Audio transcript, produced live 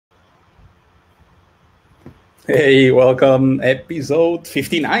Hey, welcome, episode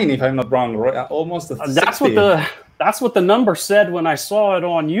 59, if I'm not wrong. Almost the 60. That's what the number said when I saw it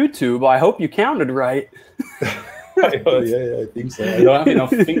on YouTube. I hope you counted right. Yeah, I think so. I don't have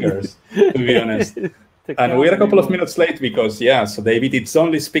enough fingers, to be honest. And we're a couple of minutes late because, so David, it's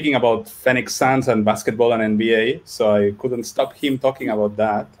only speaking about Phoenix Suns and basketball and NBA, so I couldn't stop him talking about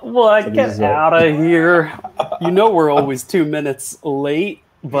that. Well, get out of here. You know we're always 2 minutes late.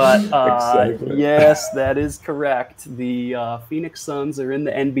 But exactly. Yes, that is correct. The Phoenix Suns are in the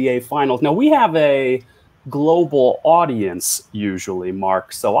NBA Finals. Now, we have a global audience usually,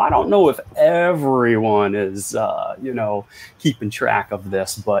 Mark, so I don't know if everyone is, keeping track of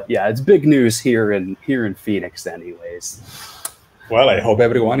this. But yeah, it's big news here in Phoenix anyways. Well, I hope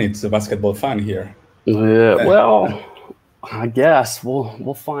everyone is a basketball fan here. Yeah, well... I guess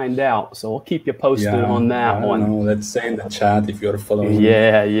we'll find out. So we'll keep you posted on that one. Know. Let's say in the chat if you're following.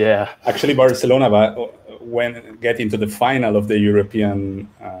 Yeah. Actually, Barcelona went get into the final of the European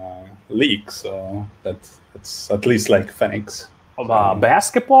League, so that's at least like Phoenix.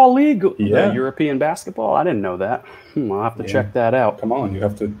 Basketball league, the European basketball. I didn't know that. I'll have to check that out. Come on, you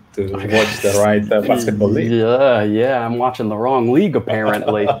have to watch the right basketball league. Yeah. I'm watching the wrong league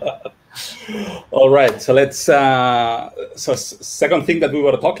apparently. All right, so let's. So second thing that we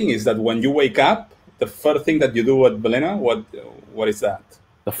were talking is that when you wake up, the first thing that you do at Balena, what is that?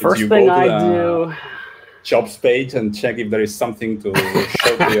 The first thing I do. Jobs page and check if there is something to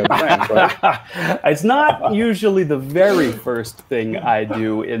show to your friends, right? It's not usually the very first thing I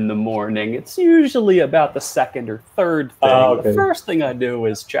do in the morning. It's usually about the second or third thing. Okay. The first thing I do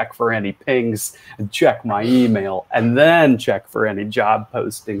is check for any pings and check my email and then check for any job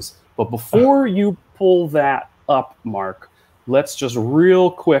postings. But before you pull that up, Mark, let's just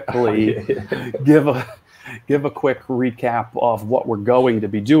real quickly give a quick recap of what we're going to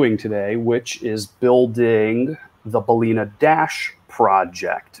be doing today, which is building the balenaDash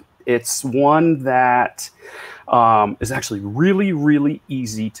project. It's one that is actually really, really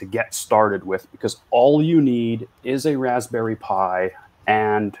easy to get started with because all you need is a Raspberry Pi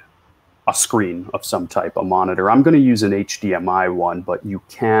and a screen of some type, a monitor. I'm going to use an HDMI one, but you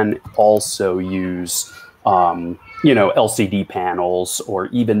can also use, LCD panels or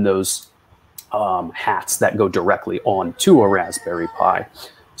even those hats that go directly onto a Raspberry Pi.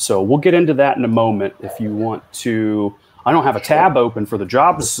 So we'll get into that in a moment. If you want to, I don't have a tab open for the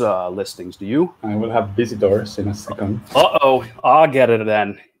jobs listings. Do you? I will have visitors in a second. I'll get it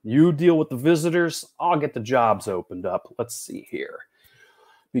then. You deal with the visitors. I'll get the jobs opened up. Let's see here.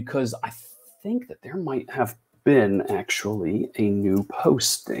 Because I think that there might have been actually a new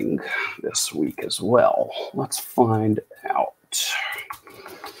posting this week as well. Let's find out.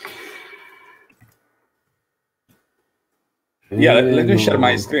 Yeah, let me share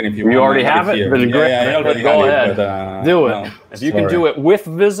my screen if you want. You already have it? Then great. I already go have ahead. It, but, do it. No, if you can do it with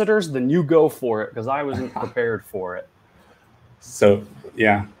visitors, then you go for it, because I wasn't prepared for it. So,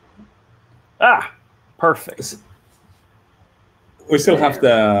 yeah. Perfect. We still have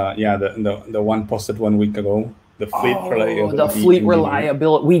the one posted 1 week ago. The fleet reliability. The fleet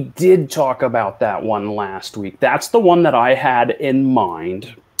reliability. We did talk about that one last week. That's the one that I had in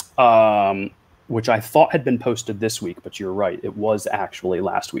mind, which I thought had been posted this week, but you're right. It was actually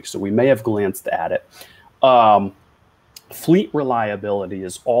last week, so we may have glanced at it. Fleet reliability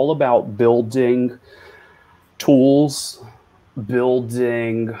is all about building tools,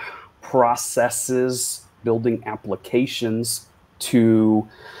 building processes, building applications to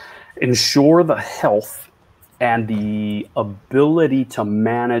ensure the health and the ability to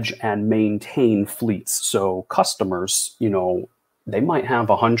manage and maintain fleets. So customers, they might have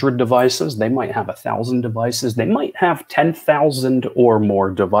 100 devices, they might have 1,000 devices, they might have 10,000 or more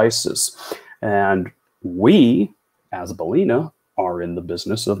devices. And we, as Balena, are in the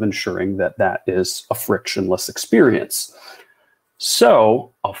business of ensuring that that is a frictionless experience.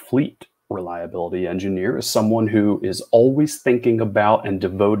 So a fleet reliability engineer is someone who is always thinking about and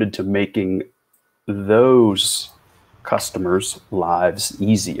devoted to making those customers' lives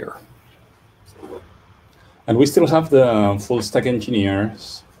easier. And we still have the full stack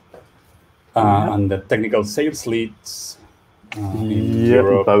engineers and the technical sales leads in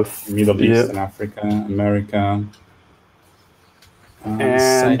Europe, both Middle East and Africa, America.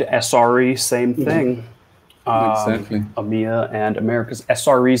 And SRE, same thing. Exactly. EMEA and Americas.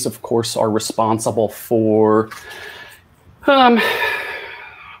 SREs, of course, are responsible for, I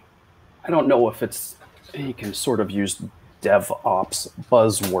don't know if it's, you can sort of use DevOps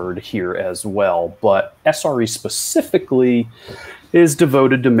buzzword here as well, but SRE specifically is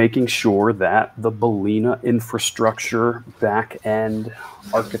devoted to making sure that the Balena infrastructure, back-end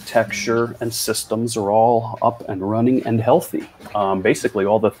architecture, and systems are all up and running and healthy. Basically,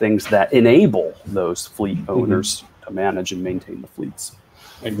 all the things that enable those fleet owners to manage and maintain the fleets.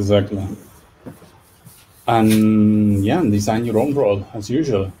 Exactly. And yeah, design your own role as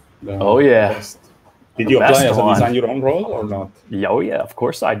usual. Oh yeah. Best. Did you apply as a design your own role or not? Oh yeah, of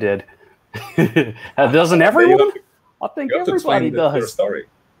course I did. Doesn't everyone? I think everybody does. Your story.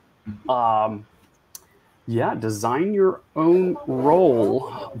 Yeah, design your own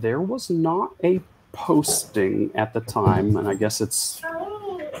role. There was not a posting at the time, and I guess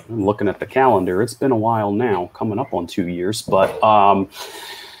I'm looking at the calendar. It's been a while now, coming up on 2 years, but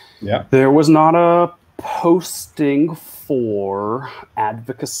yeah, there was not a posting for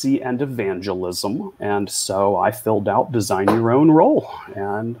advocacy and evangelism, and so I filled out design your own role,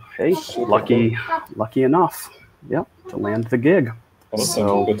 and hey, lucky enough. Yep, to land the gig. Awesome.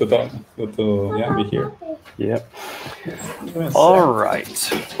 So good to talk. Good to be here. Yep. All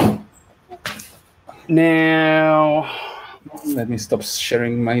right. Now, let me stop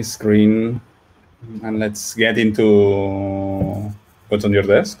sharing my screen and let's get into what's on your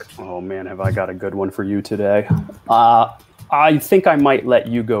desk. Oh man, have I got a good one for you today? I think I might let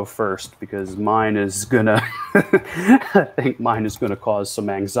you go first because mine is gonna. I think mine is gonna cause some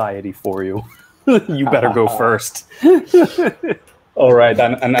anxiety for you. You better go first. All right,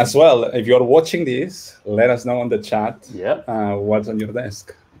 and as well, if you're watching this, let us know on the chat. Yeah. What's on your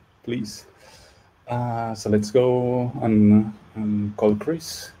desk, please. So let's go and call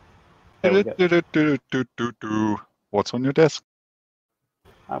Chris. What's on your desk?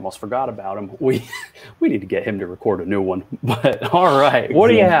 I almost forgot about him. We need to get him to record a new one. But all right, what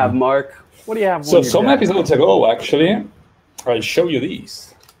do you have, Mark? What do you have? So some episodes ago, actually, I showed you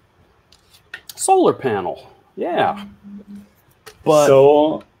these. Solar panel, yeah. But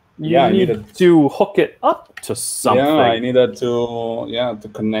so you need to hook it up to something. Yeah, I needed to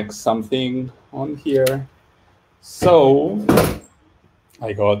connect something on here. So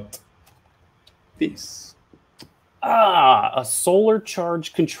I got this. A solar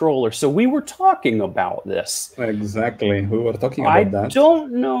charge controller. So we were talking about this. Exactly, we were talking about that. I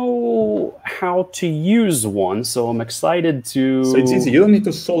don't know how to use one, so I'm excited to. So it's easy. You don't need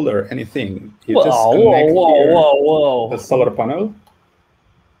to solder anything. You just connect whoa. The solar panel.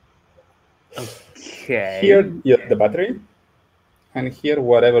 Okay. Here, the battery, and here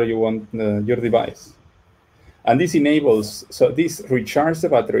whatever you want your device. And this enables. So this recharges the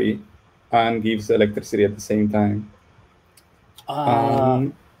battery and gives electricity at the same time.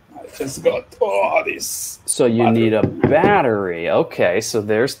 I just got this. So you need a battery. Okay, so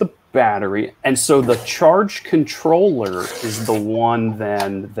there's the battery. And so the charge controller is the one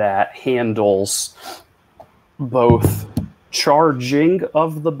then that handles both charging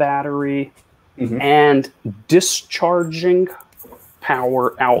of the battery and discharging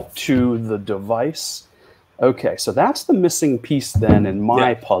power out to the device. Okay, so that's the missing piece then in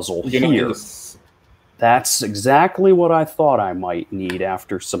my puzzle here. That's exactly what I thought I might need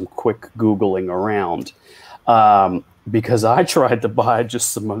after some quick Googling around. Because I tried to buy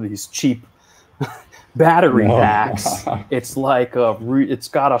just some of these cheap battery packs. It's like it's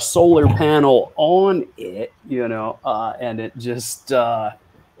got a solar panel on it, and it just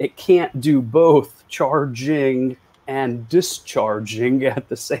it can't do both charging and discharging at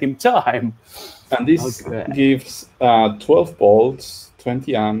the same time. And this gives 12 volts,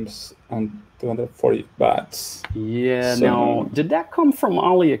 20 amps, and 240 watts. Yeah, now, did that come from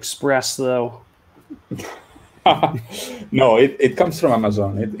AliExpress, though? No, it comes from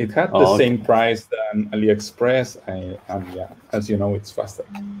Amazon. It had the same price than AliExpress, and yeah, as you know, it's faster.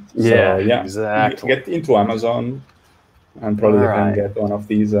 Yeah, so, yeah, exactly. Get into Amazon, and probably can get one of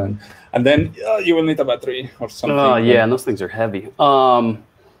these, and then you will need a battery or something. Oh, yeah, and those things are heavy. I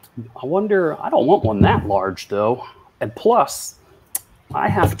wonder, I don't want one that large, though. And plus, I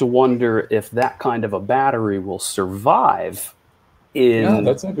have to wonder if that kind of a battery will survive in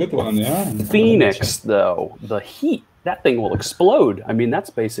that's a good one, Phoenix, though. The heat, that thing will explode. I mean, that's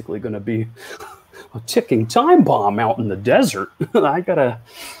basically going to be a ticking time bomb out in the desert. I gotta...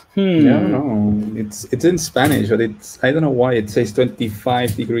 Yeah, no, it's in Spanish, but I don't know why it says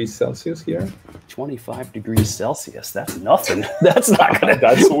 25 degrees Celsius here. 25 degrees Celsius, that's nothing. That's not gonna...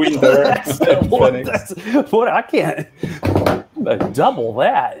 That's winter. I can't double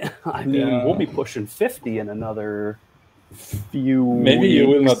that. I mean, we'll be pushing 50 in another few Maybe weeks. You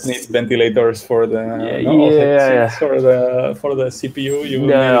will not need ventilators for the for the for the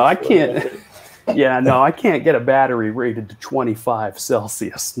CPU. I can't. Yeah, no, I can't get a battery rated to 25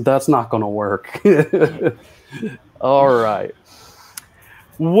 Celsius. That's not going to work. All right.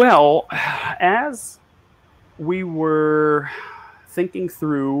 Well, as we were thinking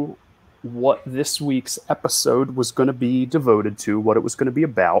through what this week's episode was going to be devoted to, what it was going to be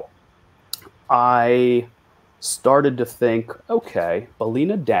about, I started to think, okay,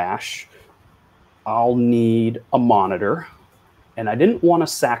 balenaDash, I'll need a monitor. And I didn't want to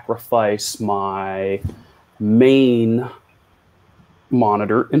sacrifice my main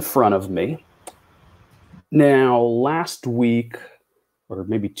monitor in front of me. Now, last week, or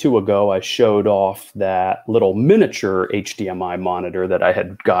maybe 2 ago, I showed off that little miniature HDMI monitor that I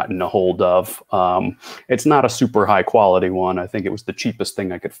had gotten a hold of. It's not a super high quality one. I think it was the cheapest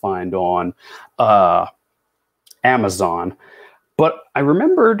thing I could find on Amazon. But I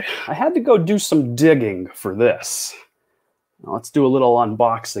remembered I had to go do some digging for this. Now, let's do a little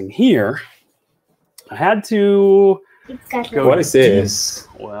unboxing here. I had to go. What is this?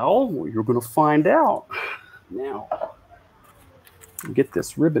 Well, you're going to find out. Now, get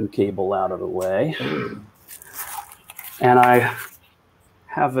this ribbon cable out of the way. And I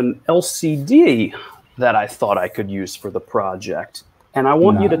have an LCD that I thought I could use for the project. And I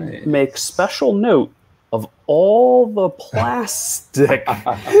want you to make special note of all the plastic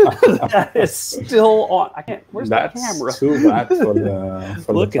that is still on. I can't. Where's the camera? That's too bad for the.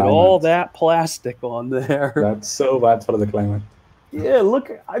 For look the at all that plastic on there. That's so bad for the climate. Yeah,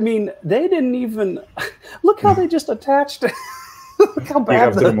 look. I mean, they didn't even. Look how they just attached it. Look how bad. You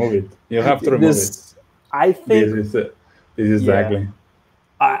have to remove it. You have to remove it. I think this is exactly.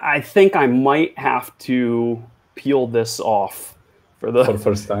 I think I might have to peel this off. For the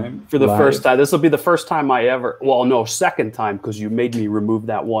first time? For the first time. This will be the first time I ever... Well, no, second time, because you made me remove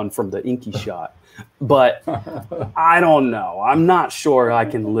that one from the Inky shot. But I don't know. I'm not sure I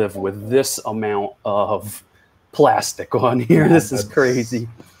can live with this amount of plastic on here. This is crazy.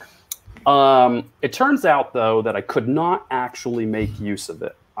 It turns out, though, that I could not actually make use of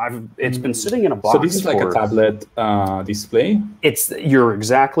it. It's been sitting in a box. So this is like a tablet display? You're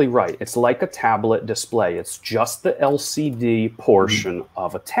exactly right. It's like a tablet display. It's just the LCD portion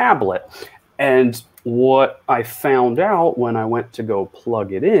of a tablet. And what I found out when I went to go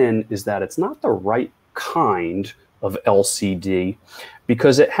plug it in is that it's not the right kind of LCD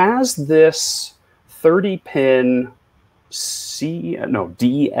because it has this 30-pin DSI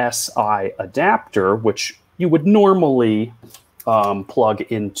adapter, which you would normally plug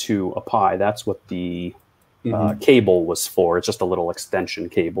into a Pi. That's what the cable was for. It's just a little extension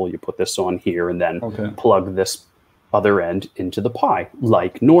cable. You put this on here and then plug this other end into the Pi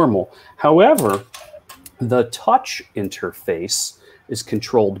like normal. However, the touch interface is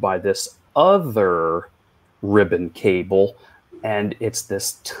controlled by this other ribbon cable, and it's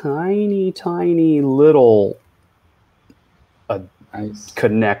this tiny, tiny little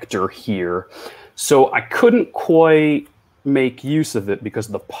connector here. So I couldn't quite make use of it because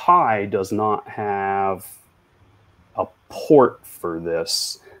the Pi does not have a port for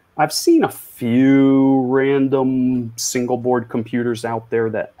this. I've seen a few random single board computers out there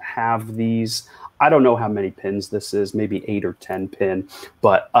that have these. I don't know how many pins this is, maybe 8 or 10 pin,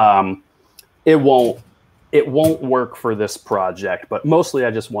 but it won't work for this project. But mostly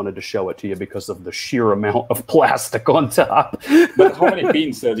I just wanted to show it to you because of the sheer amount of plastic on top. But how many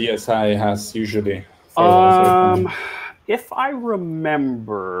pins the DSI has usually? If I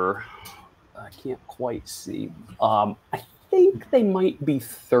remember, I can't quite see. I think they might be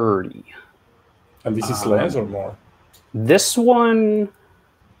 30. And this is less or more? This one,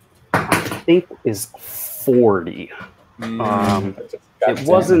 I think, is 40. It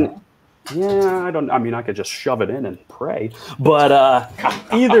wasn't. Yeah, I mean, I could just shove it in and pray. But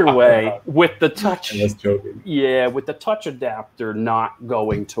either way, with the touch, with the touch adapter not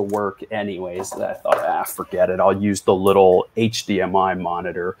going to work anyways, I thought, forget it. I'll use the little HDMI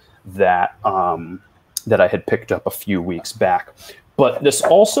monitor that that I had picked up a few weeks back. But this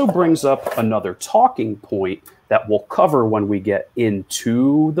also brings up another talking point that we'll cover when we get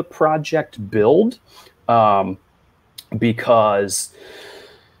into the project build, because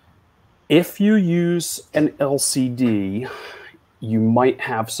if you use an LCD, you might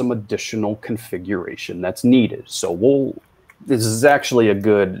have some additional configuration that's needed. So this is actually a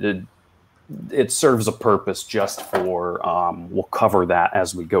good, it serves a purpose just for, we'll cover that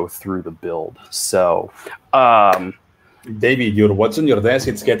as we go through the build. So, David, what's on your desk,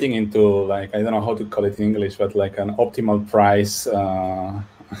 it's getting into, like, I don't know how to call it in English, but like an optimal price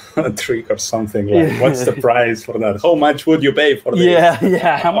a trick or something. Like, what's the price for that? How much would you pay for this?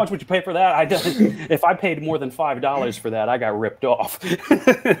 Yeah. How much would you pay for that? If I paid more than $5 for that, I got ripped off.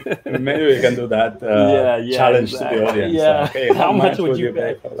 Maybe we can do that challenge to the audience. Yeah. Okay, how much would you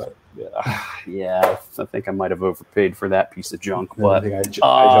pay for that? Yeah, I think I might have overpaid for that piece of junk. But I think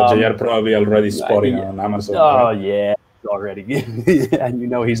JR probably already spotting on Amazon. Oh, right? Yeah. Already, and you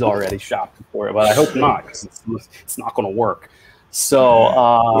know he's already shopping for it, but I hope not, because it's not going to work.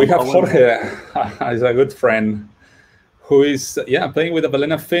 So we have Jorge as a good friend who is playing with a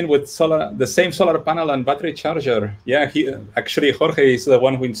Balena fin with the same solar panel and battery charger. Yeah, Jorge is the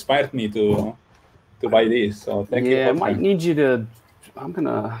one who inspired me to buy this. So thank you. Yeah, I might need you to. I'm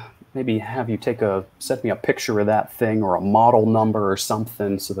gonna maybe have you send me a picture of that thing or a model number or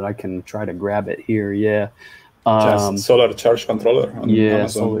something so that I can try to grab it here. Yeah. Just solar charge controller on Amazon.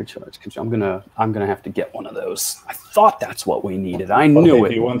 Solar charge. I'm gonna have to get one of those. I thought that's what we needed. I knew it.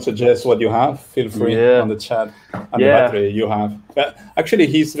 If you want to suggest what you have, feel free on the chat. And the battery you have. But actually,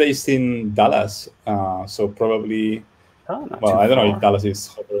 he's based in Dallas, so probably. I don't know if Dallas is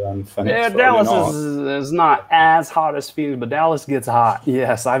hotter than Phoenix. Yeah, Dallas is not as hot as Phoenix, but Dallas gets hot.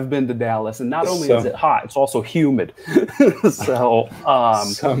 Yes, I've been to Dallas, and not only is it hot, it's also humid. So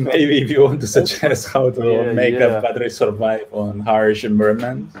maybe if you want to suggest how to make a battery survive on harsh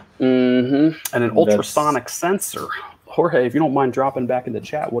environment. And an ultrasonic sensor. Jorge, if you don't mind dropping back in the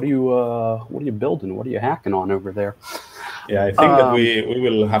chat, what are you building? What are you hacking on over there? Yeah, I think that we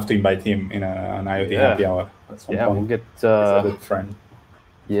will have to invite him in an IoT Happy Hour. We'll get he's a good friend.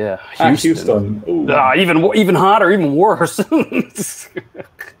 Yeah, Houston. Even hotter, even worse. It's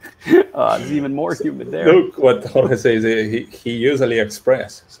even more humid there. Look what Jorge says. He uses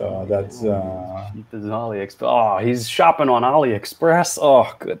AliExpress, so that's. AliExpress. Oh, he's shopping on AliExpress.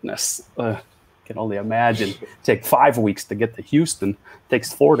 Oh goodness. Can only imagine. Take 5 weeks to get to Houston.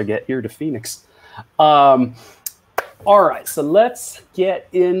 Takes 4 to get here to Phoenix. All right, so let's get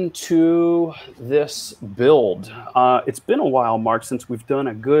into this build. It's been a while, Mark, since we've done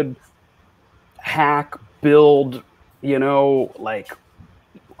a good hack build, literally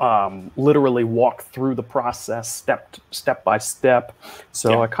walk through the process step by step.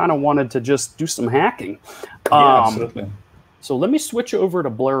 So I kind of wanted to just do some hacking. Absolutely. So let me switch over to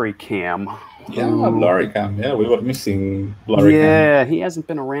Blurry Cam. Blurry Cam. Yeah, we were missing Blurry Cam. Yeah, he hasn't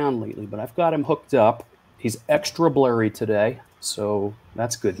been around lately, but I've got him hooked up. He's extra blurry today, so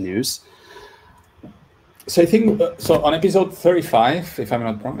that's good news. So I think on episode 35, if I'm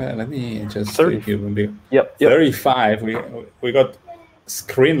not wrong, let me just 35. We got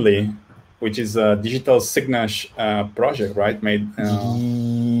Screenly, which is a digital signage project, right? Made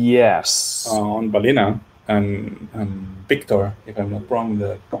yes on Balena, and Victor, if I'm not wrong,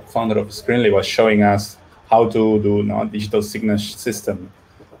 the founder of Screenly, was showing us how to do digital signage system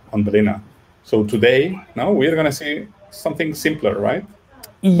on Balena. So today, we're going to see something simpler, right?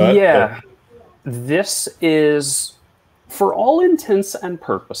 This is, for all intents and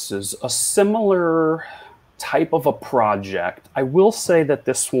purposes, a similar type of a project. I will say that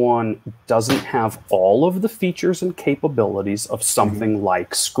this one doesn't have all of the features and capabilities of something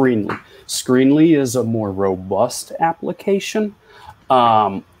like Screenly. Screenly is a more robust application,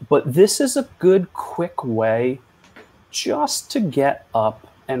 but this is a good, quick way just to get up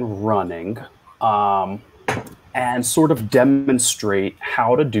and running and sort of demonstrate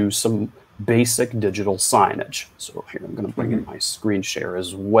how to do some basic digital signage. So here, I'm going to bring in my screen share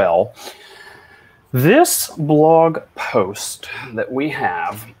as well. This blog post that we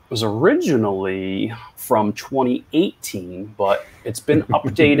have was originally from 2018, but it's been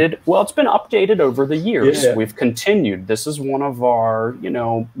updated. Well, it's been updated over the years. Yeah. We've continued. This is one of our,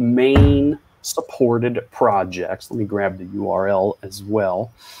 main supported projects. Let me grab the URL as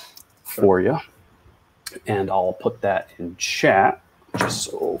well for you. And I'll put that in chat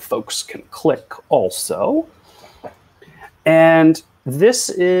just so folks can click also. And this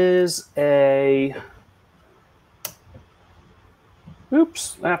is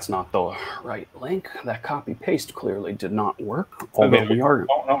oops, that's not the right link. That copy paste clearly did not work.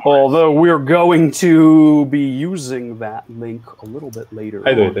 Although we're going to be using that link a little bit later.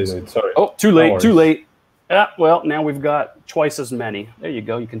 I do it. Sorry. Oh, too late. Well, now we've got twice as many. There you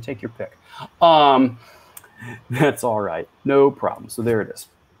go. You can take your pick. That's all right. No problem. So there it is.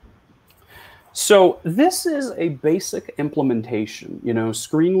 So this is a basic implementation.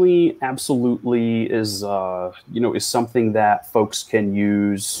 Screenly absolutely is, is something that folks can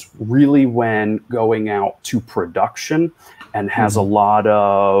use really when going out to production, and has a lot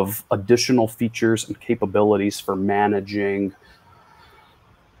of additional features and capabilities for managing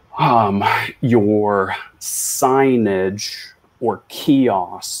your signage or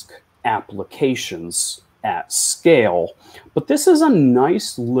kiosk applications at scale. But this is a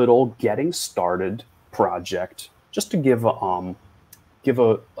nice little getting started project just to give a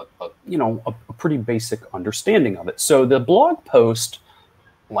pretty basic understanding of it. So the blog post,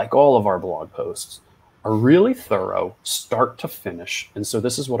 like all of our blog posts, are really thorough, start to finish. And so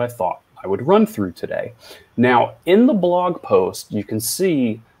this is what I thought I would run through today. Now, in the blog post, you can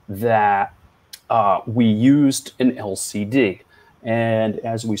see that we used an LCD. And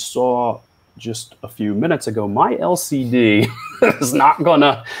as we saw just a few minutes ago, my LCD is not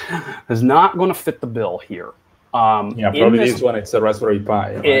gonna fit the bill here. Yeah, probably this one, it's a Raspberry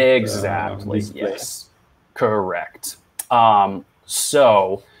Pi. Right? Exactly, yes, correct.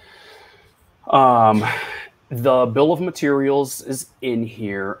 The bill of materials is in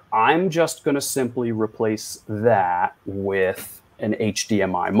here. I'm just going to simply replace that with an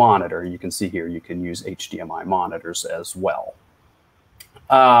HDMI monitor. You can see here you can use HDMI monitors as well.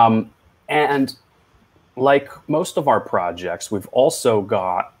 And like most of our projects, we've also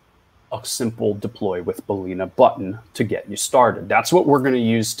got a simple deploy with Balena button to get you started. That's what we're going to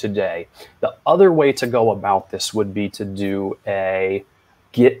use today. The other way to go about this would be to do a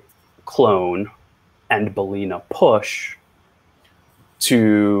git clone and Balena push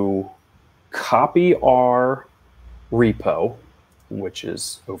to copy our repo, which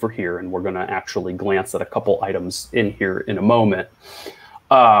is over here, and we're going to actually glance at a couple items in here in a moment,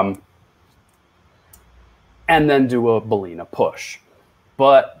 and then do a Balena push.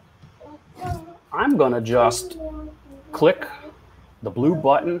 But I'm going to just click the blue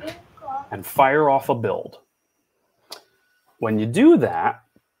button and fire off a build. When you do that,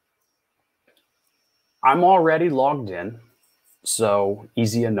 I'm already logged in, so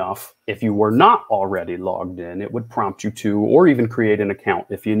easy enough. If you were not already logged in, it would prompt you to, or even create an account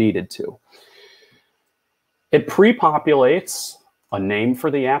if you needed to. It pre-populates a name for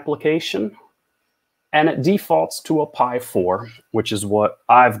the application, and it defaults to a Pi 4, which is what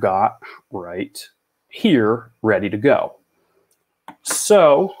I've got right here, ready to go.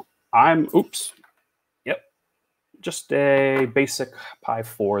 So just a basic Pi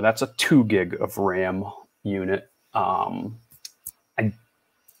 4. That's a 2 gig of RAM unit. I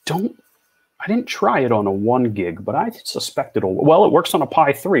didn't try it on a 1 gig, but I suspect it works on a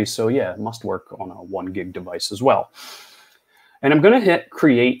Pi 3, so yeah, it must work on a 1 gig device as well. And I'm going to hit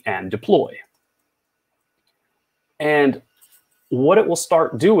create and deploy. And what it will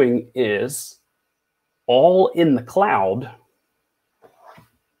start doing is, all in the cloud,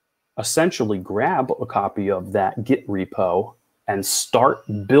 essentially grab a copy of that Git repo and start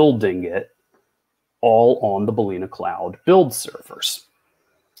building it all on the Balena Cloud build servers.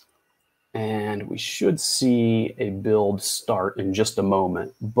 And we should see a build start in just a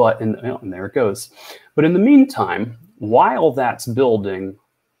moment, and there it goes. But in the meantime, while that's building,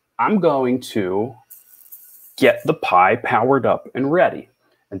 I'm going to get the Pi powered up and ready.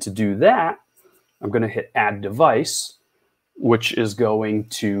 And to do that, I'm going to hit add device, which is going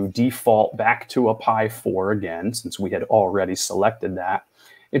to default back to a Pi 4 again, since we had already selected that.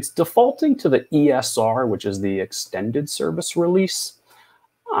 It's defaulting to the ESR, which is the extended service release.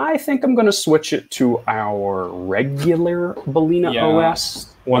 I think I'm going to switch it to our regular Balena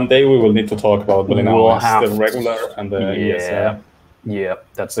OS. One day we will need to talk about Balena OS, the regular and the ESR. Yeah,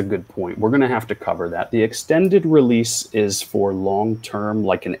 that's a good point. We're going to have to cover that. The extended release is for long-term,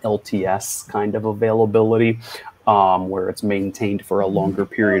 like an LTS kind of availability, where it's maintained for a longer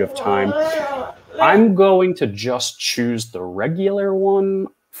period of time. I'm going to just choose the regular one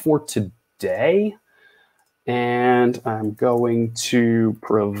for today. And I'm going to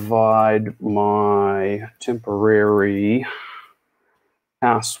provide my temporary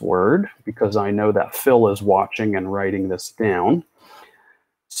password because I know that Phil is watching and writing this down.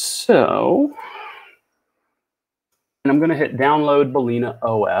 So, and I'm going to hit download Balena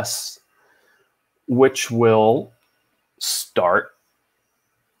OS, which will start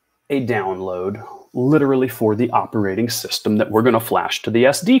a download literally for the operating system that we're going to flash to the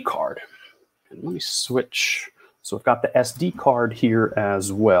SD card. And let me switch. So I've got the SD card here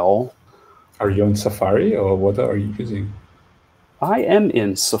as well. Are you in Safari or what are you using? I am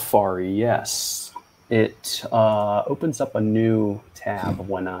in Safari, yes. It opens up a new tab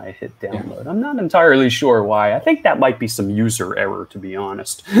when I hit download. I'm not entirely sure why. I think that might be some user error, to be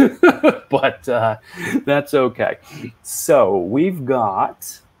honest. But that's okay. So we've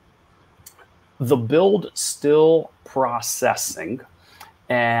got the build still processing.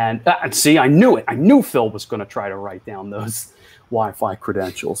 And see, I knew it. I knew Phil was going to try to write down those Wi-Fi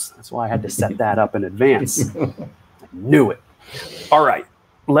credentials. That's why I had to set that up in advance. I knew it. All right.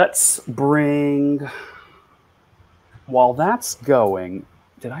 Let's bring... while that's going,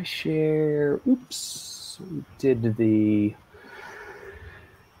 did I share? Oops, did the.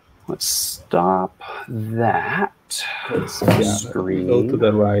 Let's stop that screen. Go to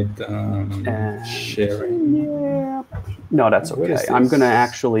the right sharing. Yeah. No, that's okay. I'm going to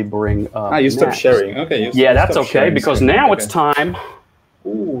actually bring up. You stopped sharing. Okay. Yeah, that's okay because now it's time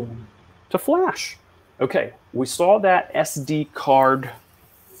to flash. Okay, we saw that SD card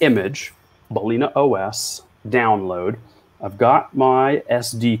image, Balena OS download. I've got my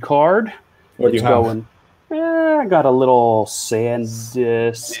SD card. What do you have? I got a little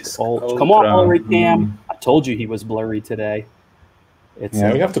SanDisk. Come on, blurry cam. I told you he was blurry today.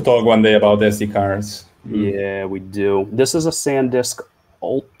 We have to talk one day about SD cards. Yeah, we do. This is a SanDisk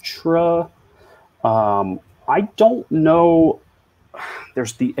Ultra. I don't know.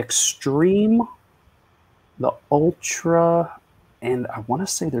 There's the Extreme, the Ultra, and I want to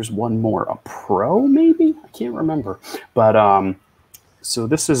say there's one more, a Pro maybe? I can't remember. But so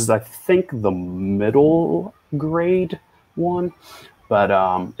this is, I think, the middle grade one, but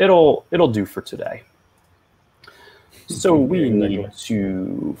it'll do for today. So we need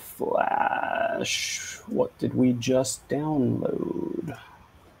to flash. What did we just download?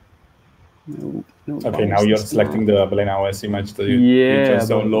 No, okay, now you're selecting the Balena OS image that you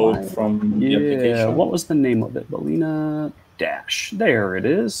just download from the application. What was the name of it? balenaDash. There it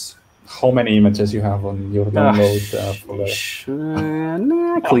is. How many images you have on your download folder?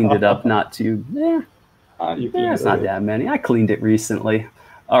 I cleaned it up not too. It's not that many. I cleaned it recently.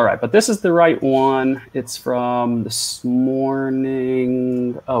 All right, but this is the right one. It's from this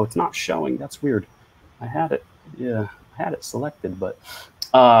morning. Oh, it's not showing. That's weird. I had it. Yeah, I had it selected, but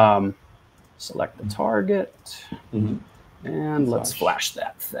select the target, and let's flash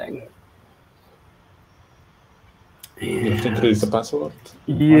that thing. You have to increase the password?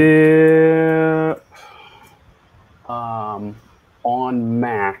 Yeah. On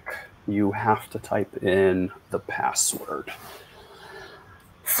Mac, you have to type in the password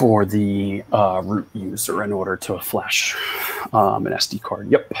for the root user in order to flash an SD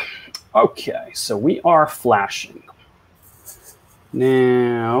card. Yep. Okay, so we are flashing.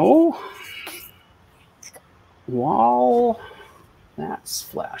 Now, while that's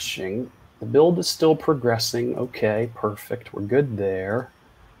flashing, the build is still progressing. Okay, perfect. We're good there.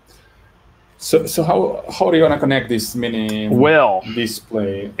 So how are you gonna connect this mini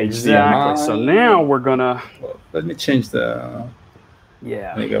display HDMI? Exactly. So now we're gonna. Well, let me change the.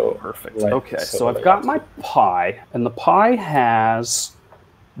 Yeah. There you go. Perfect. Right. Okay. So I've got my Pi, and the Pi has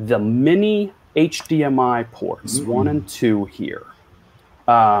the mini HDMI ports 1 and 2 here.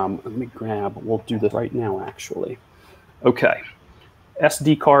 Let me grab. We'll do this right now, actually. Okay.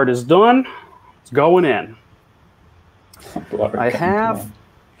 SD card is done. It's going in. I have.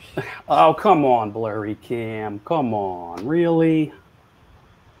 Oh, come on, blurry cam. Come on. Really?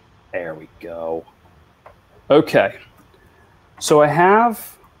 There we go. Okay. So I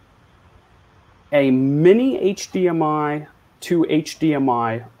have a mini HDMI to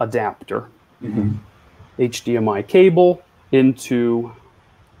HDMI adapter. HDMI cable into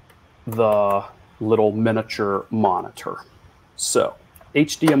the little miniature monitor. So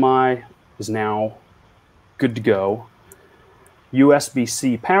HDMI is now good to go.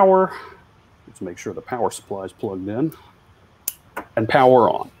 USB-C power. Let's make sure the power supply is plugged in. And power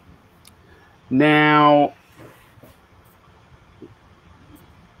on. Now,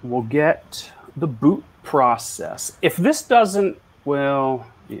 we'll get the boot process. If this doesn't, well,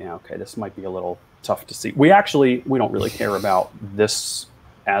 yeah, okay, this might be a little tough to see. We don't really care about this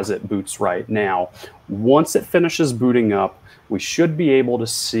as it boots right now. Once it finishes booting up, we should be able to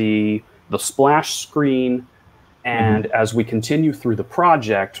see the splash screen. And as we continue through the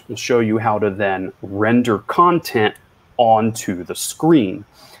project, we'll show you how to then render content onto the screen.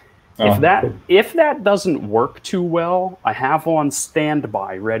 If that doesn't work too well, I have on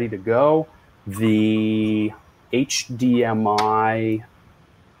standby, ready to go, the HDMI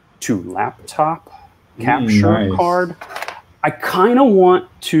to laptop capture card. I kind of want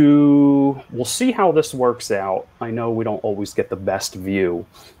to, we'll see how this works out. I know we don't always get the best view.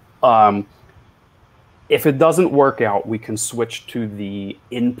 If it doesn't work out, we can switch to the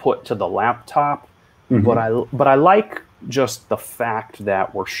input to the laptop. But I like just the fact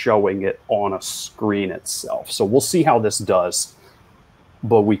that we're showing it on a screen itself. So we'll see how this does.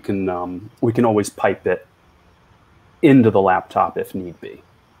 But we can always pipe it into the laptop if need be.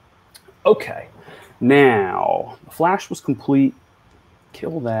 Okay, now the flash was complete.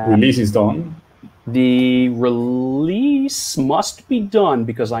 Kill that. Release is done. The release must be done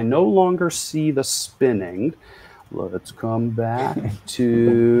because I no longer see the spinning. Let's come back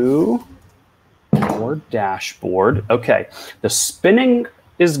to our dashboard. Okay, the spinning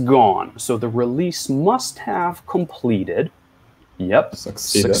is gone, so the release must have completed. Yep,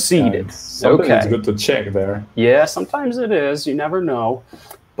 succeeded. Yeah, sometimes okay, it's good to check there. Yeah, sometimes it is. You never know.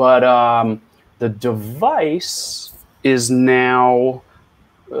 But the device is now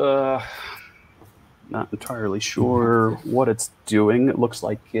not entirely sure what it's doing. It looks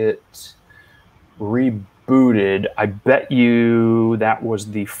like it rebooted. I bet you that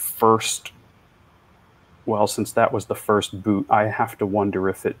was the first. Well, since that was the first boot, I have to wonder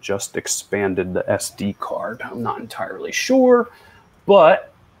if it just expanded the SD card. I'm not entirely sure,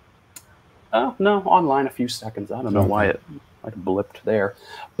 but no, online a few seconds. I don't know why it like blipped there,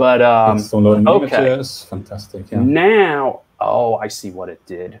 but okay. Images. Fantastic. Yeah. Now, I see what it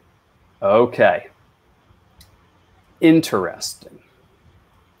did. Okay, interesting.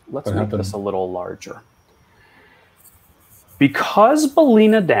 Let's make this a little larger. Because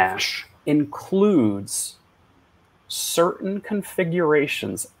balenaDash includes certain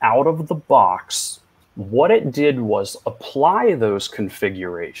configurations out of the box, what it did was apply those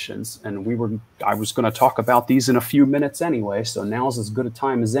configurations, and I was going to talk about these in a few minutes anyway, so now's as good a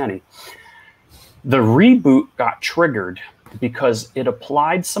time as any. The reboot got triggered because it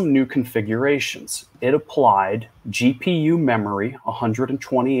applied some new configurations. It applied GPU memory,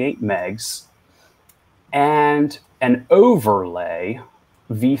 128 megs, and an overlay,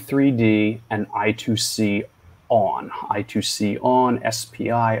 V3D and I2C on. I2C on,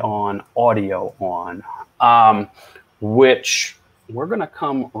 SPI on, audio on, which we're going to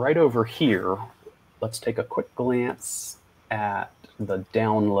come right over here. Let's take a quick glance at the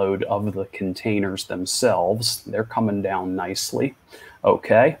download of the containers themselves. They're coming down nicely.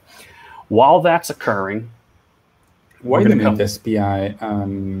 Okay. While that's occurring, we're going to make SPI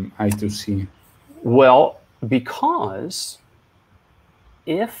I2C. Well, because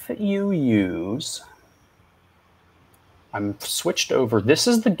if you use, I'm switched over. This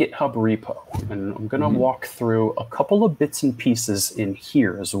is the GitHub repo, and I'm going to walk through a couple of bits and pieces in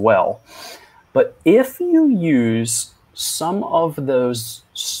here as well. But if you use some of those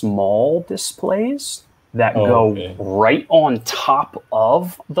small displays that go right on top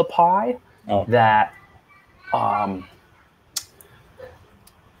of the Pi, that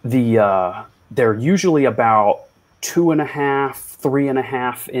they're usually about 2.5,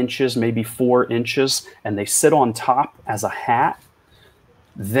 3.5 inches, maybe 4 inches, and they sit on top as a hat,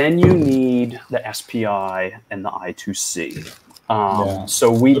 then you need the SPI and the I2C.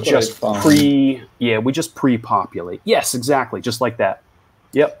 So we just pre-populate. Yes, exactly, just like that.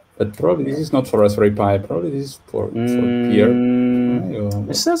 Yep. But probably this is not for Raspberry Pi. Probably this is for Peer.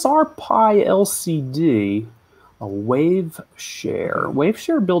 It says our Pi LCD, a WaveShare.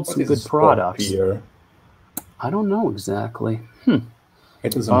 WaveShare builds some good products. I don't know exactly.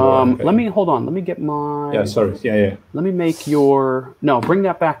 It doesn't work. Let me hold on. Let me get my. Yeah, sorry. Yeah. Let me make your. No, bring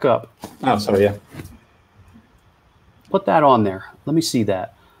that back up. Oh, sorry. Yeah. Put that on there. Let me see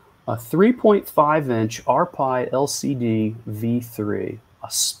that. A 3.5-inch RPi LCD V3,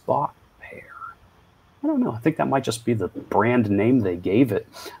 a spot pair. I don't know. I think that might just be the brand name they gave it.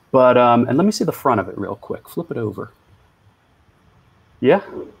 But and let me see the front of it real quick. Flip it over. Yeah,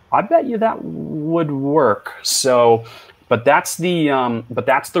 I bet you that would work. So, but that's the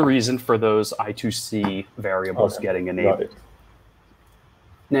reason for those I2C variables getting enabled.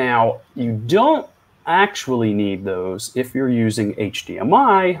 Now, you don't actually need those if you're using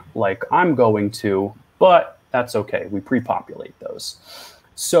HDMI like I'm going to, but that's okay. We pre-populate those.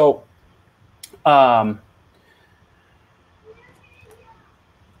 So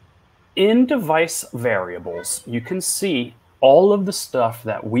in device variables, you can see all of the stuff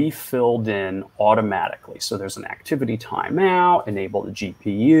that we filled in automatically. So there's an activity timeout, enable the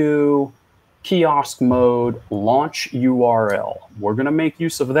GPU, kiosk mode, launch URL. We're going to make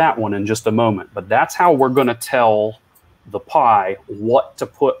use of that one in just a moment, but that's how we're going to tell the Pi what to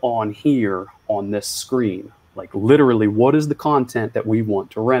put on here on this screen. Like literally, what is the content that we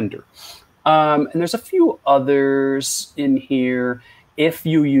want to render? And there's a few others in here. If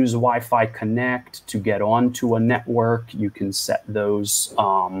you use Wi-Fi Connect to get onto a network, you can set those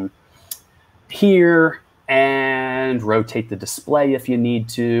here and rotate the display if you need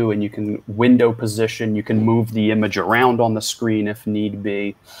to, and you can window position, you can move the image around on the screen if need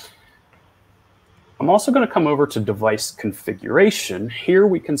be. I'm also going to come over to device configuration. Here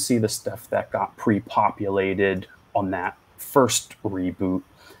we can see the stuff that got pre-populated on that first reboot.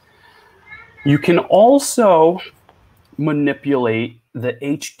 You can also manipulate the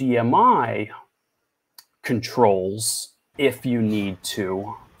HDMI controls if you need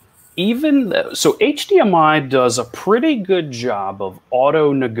to. Even though, so HDMI does a pretty good job of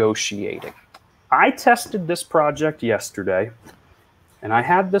auto negotiating. I tested this project yesterday, and I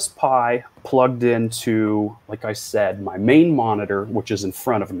had this Pi plugged into, like I said, my main monitor, which is in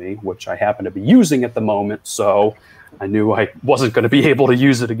front of me, which I happen to be using at the moment, so I knew I wasn't going to be able to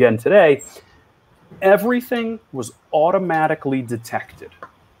use it again today. Everything was automatically detected.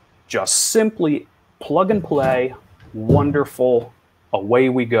 Just simply plug and play, wonderful, away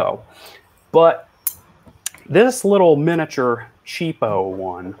we go. But this little miniature cheapo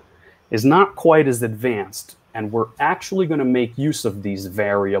one is not quite as advanced, and we're actually going to make use of these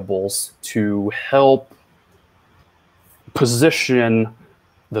variables to help position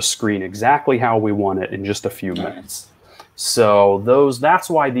the screen exactly how we want it in just a few minutes. So that's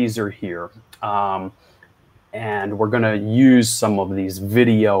why these are here. And we're going to use some of these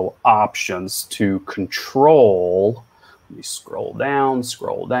video options to control. Let me scroll down,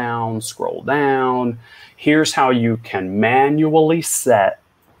 scroll down, scroll down. Here's how you can manually set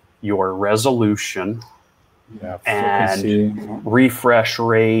your resolution and refresh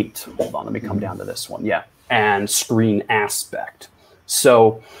rate. Hold on, let me come down to this one. Yeah, and screen aspect.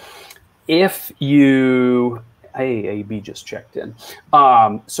 So if you, hey, AB just checked in.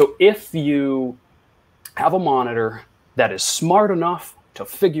 So if you have a monitor that is smart enough to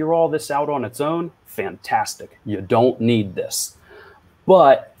figure all this out on its own, fantastic. You don't need this.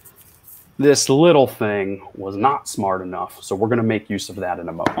 But this little thing was not smart enough, so we're going to make use of that in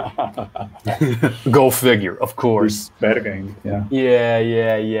a moment. Go figure, of course. Better game, yeah.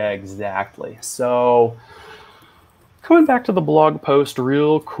 Yeah, exactly. So coming back to the blog post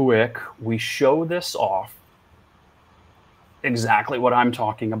real quick, we show this off, exactly what I'm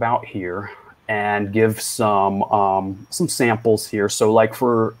talking about here, and give some samples here. So like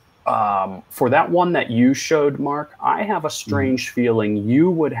for that one that you showed, Mark, I have a strange feeling you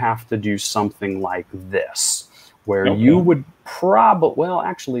would have to do something like this, where you would probably, well,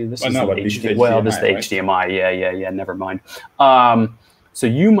 actually, this is the HDMI. Well, this is the HDMI. Yeah, never mind. So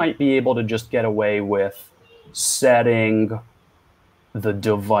you might be able to just get away with setting the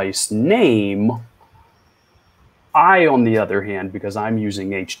device name. I, on the other hand, because I'm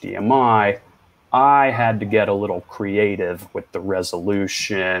using HDMI, I had to get a little creative with the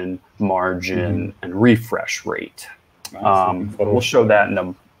resolution, margin, and refresh rate. We'll show that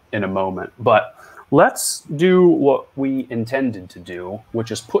in a moment. But let's do what we intended to do,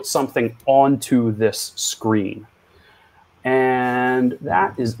 which is put something onto this screen. And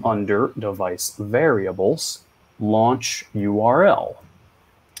that is under Device Variables, Launch URL.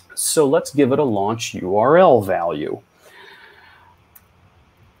 So let's give it a launch URL value.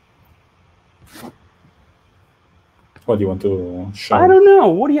 What do you want to show? I don't know.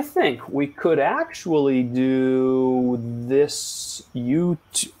 What do you think? We could actually do this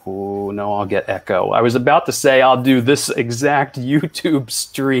YouTube. Oh, no, I'll get echo. I was about to say I'll do this exact YouTube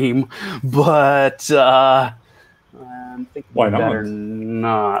stream, but I'm thinking why not? Better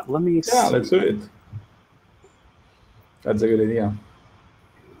not. Let me see. Yeah, let's do it. That's a good idea.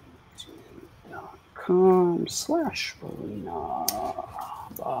 .com/balena.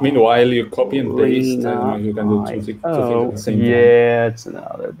 Meanwhile, you copy and paste. You can do two things at the same time. Yeah, it's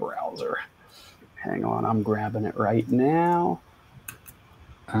another browser. Hang on, I'm grabbing it right now.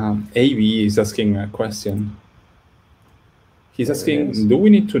 AV is asking a question. He's asking, do we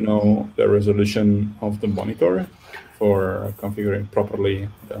need to know the resolution of the monitor for configuring properly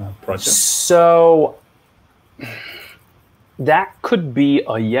the project? So that could be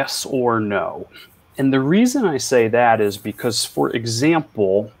a yes or no. And the reason I say that is because, for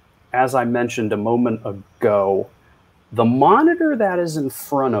example, as I mentioned a moment ago, the monitor that is in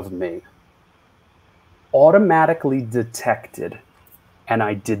front of me automatically detected, and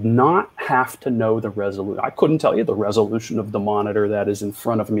I did not have to know the resolution. I couldn't tell you the resolution of the monitor that is in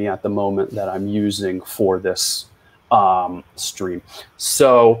front of me at the moment that I'm using for this stream.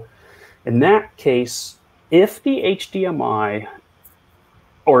 So in that case, if the HDMI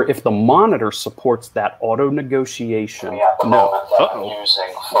or if the monitor supports that auto negotiation, I'm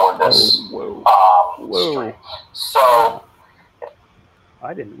using for this stream. So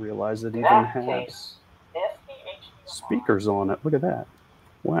I didn't realize it even had speakers on it. Look at that.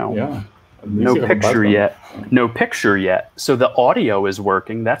 Wow. Yeah. No picture yet. No picture yet. So the audio is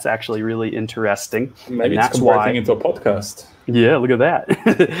working. That's actually really interesting. Maybe it's converting into a podcast. Yeah, look at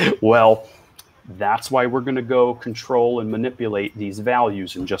that. Well, that's why we're going to go control and manipulate these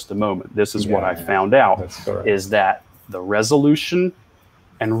values in just a moment. This is what I found out, is that the resolution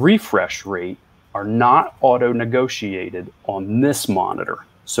and refresh rate are not auto-negotiated on this monitor.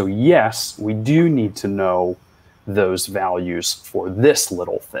 So yes, we do need to know those values for this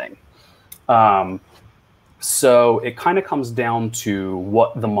little thing. So it kind of comes down to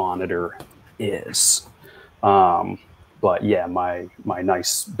what the monitor is. But yeah, my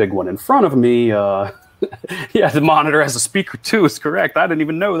nice big one in front of me, yeah, the monitor has a speaker too, is correct. I didn't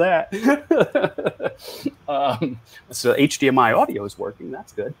even know that. So HDMI audio is working,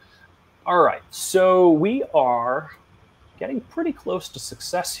 that's good. All right, so we are getting pretty close to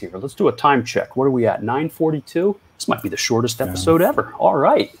success here. Let's do a time check. What are we at, 9:42? This might be the shortest episode ever. All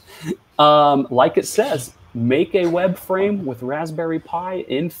right. Like it says, make a web frame with Raspberry Pi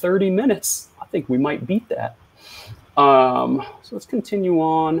in 30 minutes. I think we might beat that. So let's continue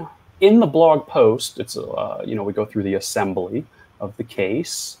on. In the blog post, it's we go through the assembly of the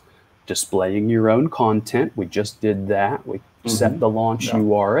case, displaying your own content. We just did that. We set the launch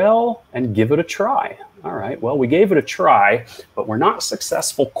URL and give it a try. All right, well, we gave it a try, but we're not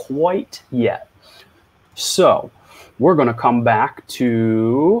successful quite yet. So we're going to come back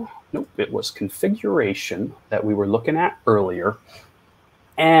to, nope, it was configuration that we were looking at earlier.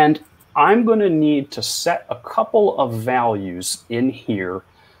 And I'm going to need to set a couple of values in here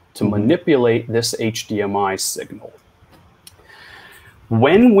to manipulate this HDMI signal.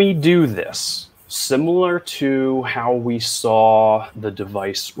 When we do this, similar to how we saw the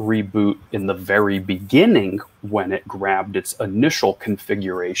device reboot in the very beginning when it grabbed its initial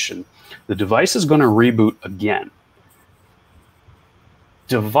configuration, the device is going to reboot again.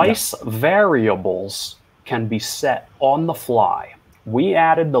 Device variables can be set on the fly. We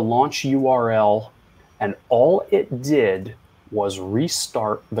added the launch URL, and all it did was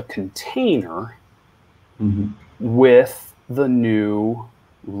restart the container with the new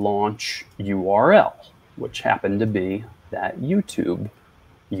launch URL, which happened to be that YouTube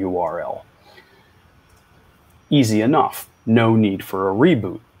URL. Easy enough, no need for a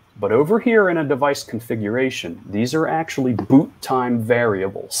reboot. But over here in a device configuration, these are actually boot time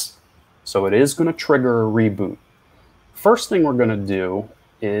variables. So it is going to trigger a reboot. First thing we're going to do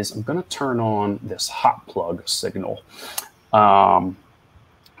is I'm going to turn on this hot plug signal.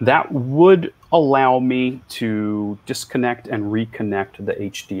 That would allow me to disconnect and reconnect the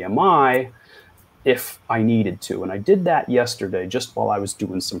HDMI if I needed to. And I did that yesterday just while I was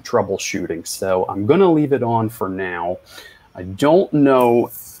doing some troubleshooting. So I'm going to leave it on for now. I don't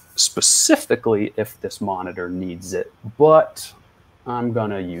know specifically if this monitor needs it, but I'm going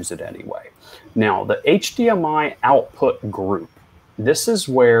to use it anyway. Now, the HDMI output group, this is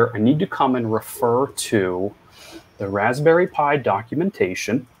where I need to come and refer to the Raspberry Pi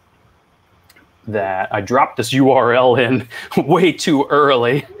documentation that I dropped this URL in way too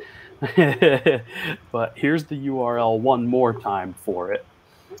early. But here's the URL one more time for it.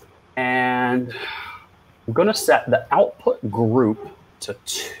 And I'm going to set the output group to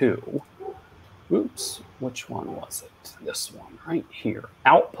 2. Oops, which one was it? This one right here.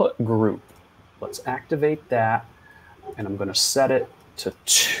 Output group. Let's activate that. And I'm going to set it to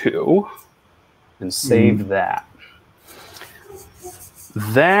 2 and save that.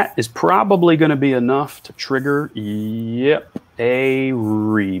 That is probably going to be enough to trigger, yep, a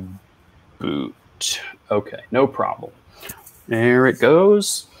reboot. Okay, no problem. There it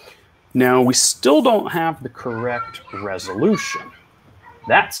goes. Now, we still don't have the correct resolution.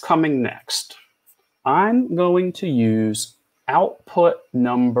 That's coming next. I'm going to use output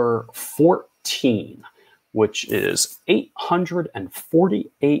number 14, which is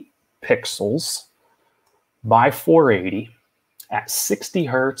 848 pixels by 480. At 60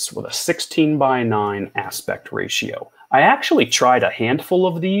 hertz with a 16:9 aspect ratio. I actually tried a handful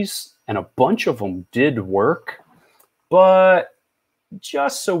of these, and a bunch of them did work, but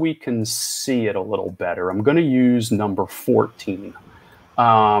just so we can see it a little better, I'm going to use number 14.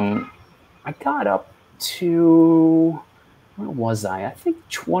 I got up to, where was I? I think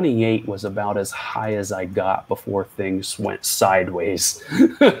 28 was about as high as I got before things went sideways,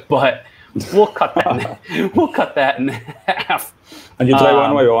 but we'll cut that in half. And you try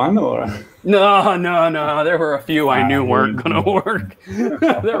one by one, or? No. There were a few I knew weren't going to work.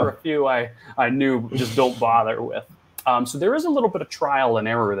 There were a few I knew just don't bother with. So there is a little bit of trial and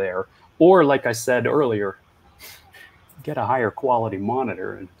error there. Or, like I said earlier, get a higher quality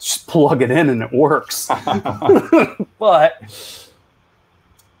monitor and just plug it in and it works. But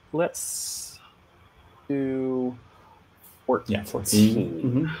let's do 14. Yeah,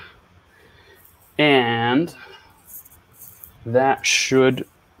 14. And that should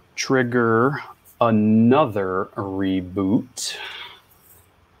trigger another reboot.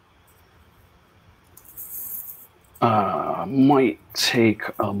 Might take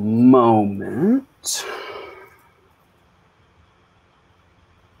a moment.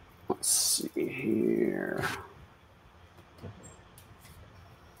 Let's see here.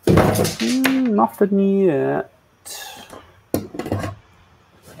 Nothing yet.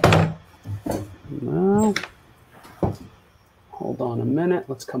 on a minute.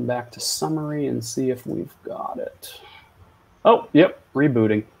 Let's come back to summary and see if we've got it. Oh, yep,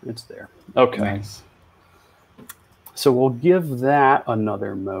 rebooting. It's there. Okay. Nice. So we'll give that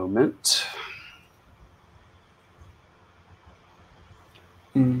another moment.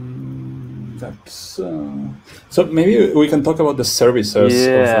 That's so maybe we can talk about the services.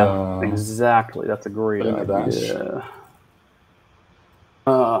 Yeah, exactly. That's a great idea.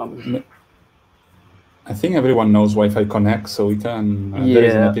 I think everyone knows Wi-Fi Connect, so we can. There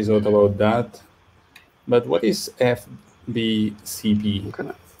is an episode about that. But what is FBCP? I'm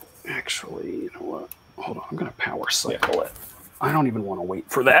gonna actually, you know what? Hold on, I'm gonna power cycle it. I don't even want to wait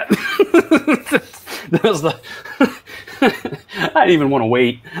for that. That was the. I didn't even want to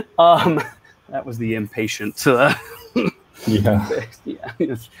wait. That was the impatient. Yeah.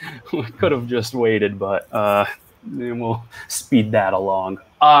 We could have just waited, but then we'll speed that along.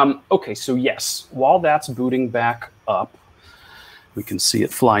 Okay, so yes, while that's booting back up, we can see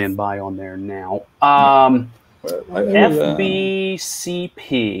it flying by on there now.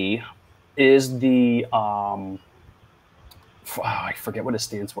 FBCP is the I forget what it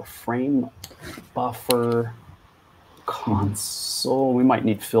stands for. Frame Buffer Console. We might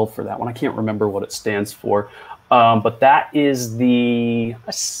need Phil for that one. I can't remember what it stands for. But that is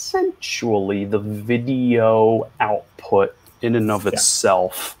essentially the video output in and of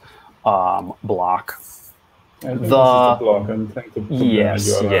itself block. The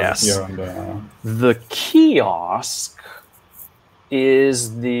kiosk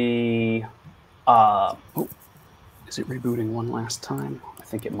is the is it rebooting one last time? I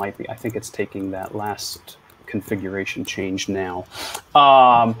think it might be. I think it's taking that last configuration change now.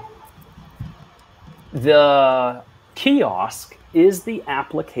 The kiosk is the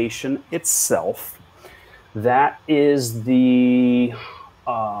application itself. That is the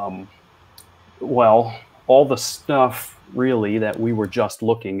well, all the stuff really that we were just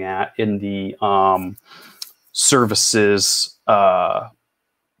looking at in the services and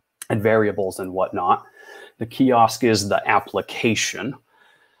variables and whatnot. The kiosk is the application.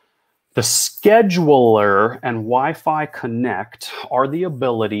 The scheduler and Wi-Fi Connect are the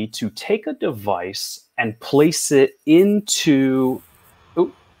ability to take a device and place it into.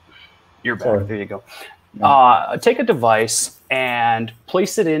 Oh, you're back. Sorry. There you go. Take a device and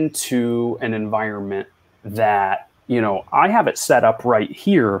place it into an environment that, you know, I have it set up right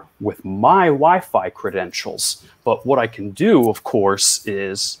here with my Wi-Fi credentials. But what I can do, of course,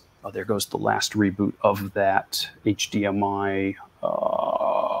 is there goes the last reboot of that HDMI.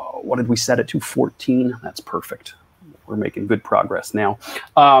 What did we set it to? 14. That's perfect. We're making good progress now.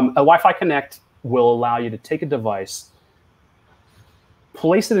 A Wi-Fi Connect will allow you to take a device,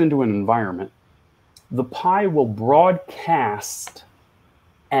 place it into an environment. The Pi will broadcast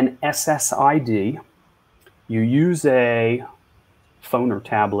an SSID. You use a phone or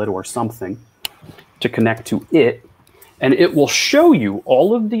tablet or something to connect to it, and it will show you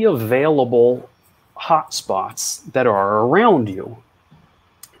all of the available hotspots that are around you.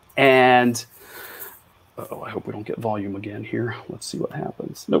 And I hope we don't get volume again here. Let's see what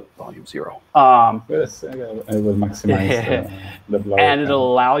happens. Nope, volume 0. Yes, I will maximize the blow. And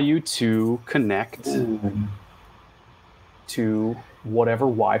it'll allow you to connect to whatever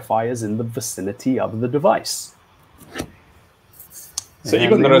Wi-Fi is in the vicinity of the device. So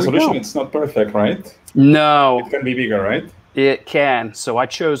even the resolution, it's not perfect, right? No. It can be bigger, right? It can. So I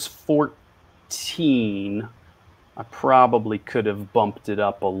chose 14. I probably could have bumped it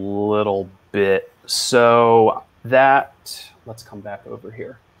up a little bit. So that, let's come back over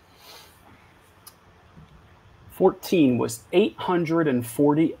here. 14 was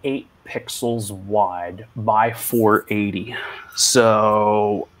 848 pixels wide by 480.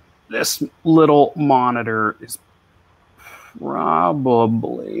 So this little monitor is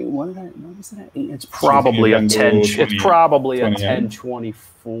probably, what is that? It's probably a 10. It's probably a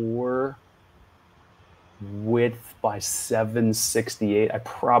 1024 width by 768. I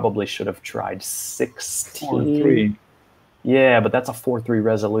probably should have tried 16. 4.3. Yeah, but that's a 4.3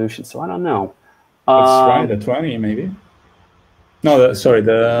 resolution, so I don't know. Let's try the 20, maybe. No, sorry,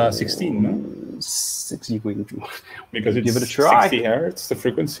 the 16. No, because it's give it a try. 60 hertz, the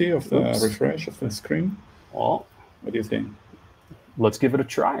frequency of the refresh of the screen. Well, what do you think? Let's give it a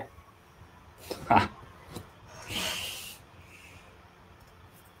try.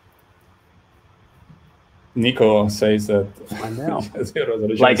 Nico says that. I know.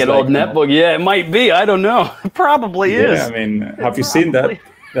 Like an old netbook. Yeah, it might be. I don't know. It probably is. Yeah, I mean, have you seen that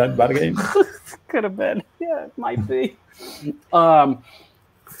bad game? Could have been. Yeah, it might be.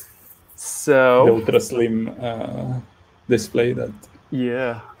 So the ultra slim display that.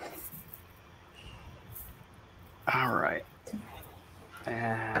 Yeah. All right.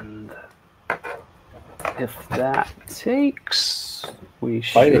 And if that takes, we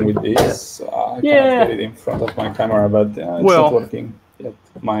should. Fighting with this. I cannot get it in front of my camera, but it's not working yet.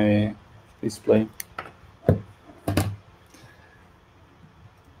 My display.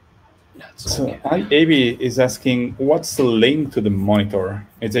 So IAB is asking, what's the link to the monitor?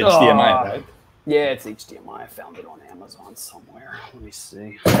 It's HDMI, right? Yeah, it's HDMI. I found it on Amazon somewhere. Let me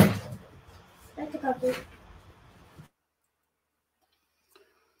see.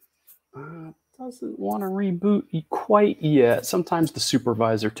 Doesn't want to reboot quite yet. Sometimes the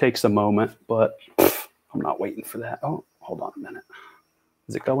supervisor takes a moment, but I'm not waiting for that. Oh, hold on a minute.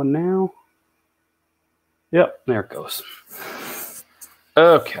 Is it going now? Yep, there it goes.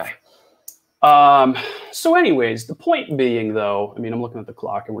 Okay. So anyways, the point being, though, I mean, I'm looking at the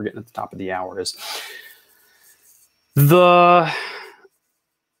clock and we're getting at the top of the hour, is the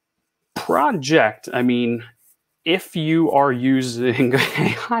project, I mean, if you are using a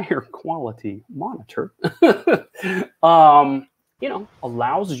higher quality monitor, you know,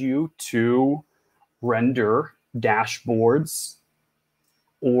 allows you to render dashboards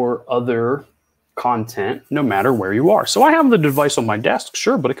or other content no matter where you are. So I have the device on my desk,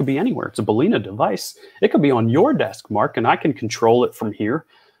 sure, but it could be anywhere. It's a Balena device. It could be on your desk, Mark, and I can control it from here.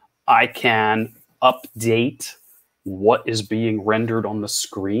 I can update what is being rendered on the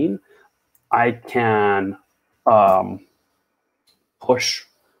screen. I can push,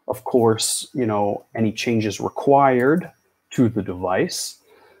 of course, you know, any changes required to the device.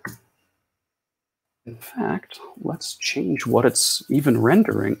 In fact, let's change what it's even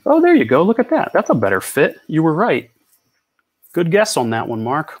rendering. Oh, there you go. Look at that. That's a better fit. You were right. Good guess on that one,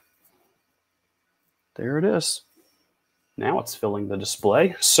 Mark. There it is. Now it's filling the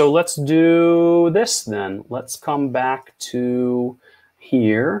display. So let's do this then. Let's come back to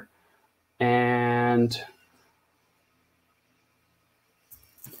here and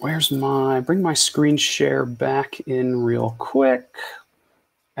bring my screen share back in real quick.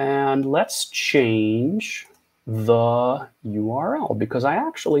 And let's change the URL because I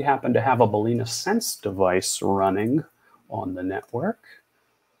actually happen to have a Balena Sense device running on the network.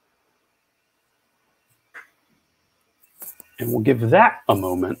 And we'll give that a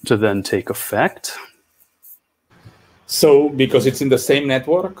moment to then take effect. So because it's in the same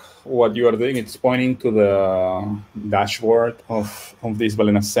network, what you are doing, it's pointing to the dashboard of this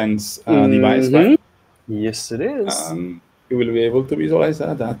Balena Sense device, right? Yes, it is. You will be able to visualize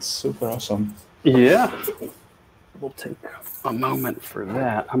that. That's super awesome. Yeah. We'll take a moment for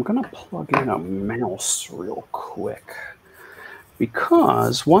that. I'm going to plug in a mouse real quick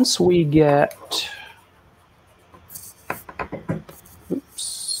because once we get...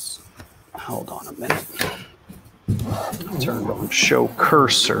 Oops. Hold on a minute. I turned on show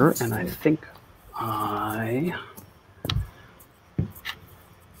cursor, and I think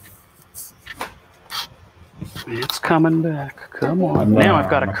it's coming back. Come on. Now I've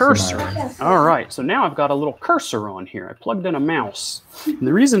got a cursor. All right. So now I've got a little cursor on here. I plugged in a mouse. And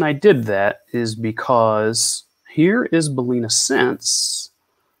the reason I did that is because here is Balena Sense.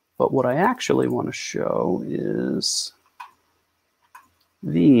 But what I actually want to show is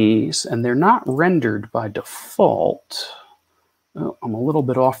these. And they're not rendered by default. Oh, I'm a little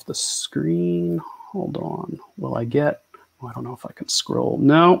bit off the screen. Hold on. Will I get... Oh, I don't know if I can scroll.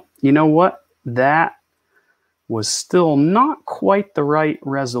 No. You know what? That was still not quite the right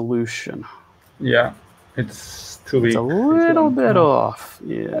resolution. Yeah, it's too big. It's a little bit off.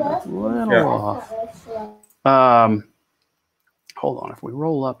 Yeah, a little off. Hold on. If we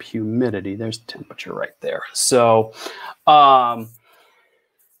roll up humidity, there's temperature right there. So, but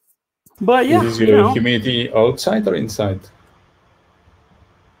yeah, is your humidity outside or inside?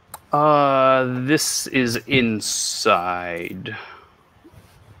 This is inside.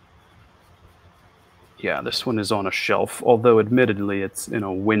 Yeah, this one is on a shelf, although admittedly it's in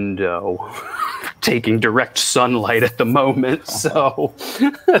a window taking direct sunlight at the moment, so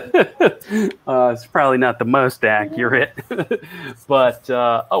it's probably not the most accurate. But,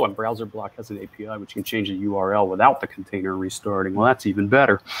 oh, and Browser Block has an API which can change the URL without the container restarting. Well, that's even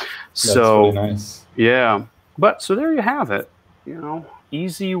better. That's really nice. Yeah, but so there you have it. You know,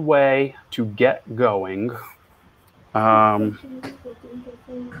 easy way to get going.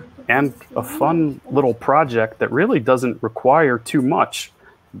 And a fun little project that really doesn't require too much.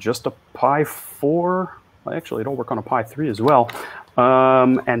 Just a Pi 4. Actually, it'll work on a Pi 3 as well.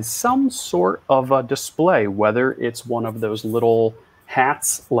 And some sort of a display, whether it's one of those little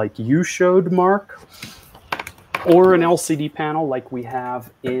hats like you showed, Mark, or an LCD panel like we have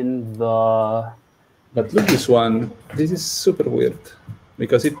in the... But look, this one. This is super weird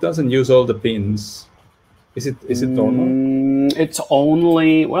because it doesn't use all the pins. Is it normal? It's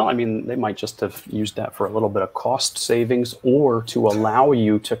only, well, I mean, they might just have used that for a little bit of cost savings, or to allow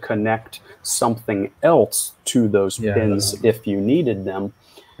you to connect something else to those pins if you needed them,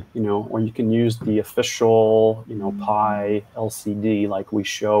 or you can use the official, Pi LCD like we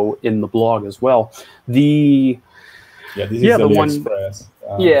show in the blog as well. This is the one. Express.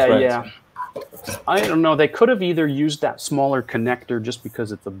 I don't know. They could have either used that smaller connector just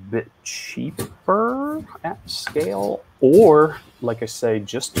because it's a bit cheaper at scale, or, like I say,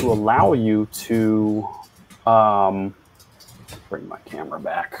 just to allow you to bring my camera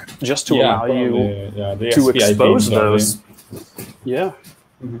back, just to allow you to expose those. Yeah,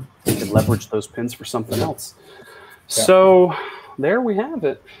 you can leverage those pins for something else. Yeah. So there we have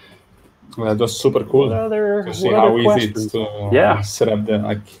it. Well, that's super cool to see how easy it's to set up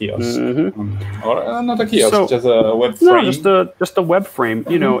the kiosk, or not a kiosk, just a web frame. No, just a web frame.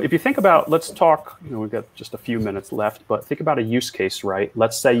 If you think about, let's talk. We've got just a few minutes left, but think about a use case, right?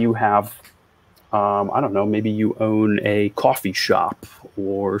 Let's say you have, I don't know, maybe you own a coffee shop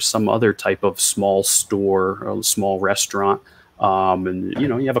or some other type of small store or a small restaurant. And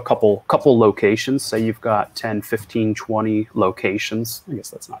you have a couple locations. Say you've got 10, 15, 20 locations. I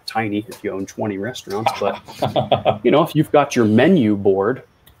guess that's not tiny if you own 20 restaurants, but if you've got your menu board,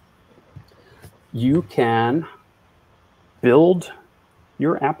 you can build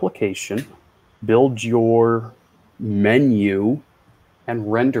your application, build your menu,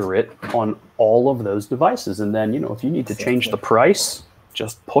 and render it on all of those devices. And then, if you need to change the price,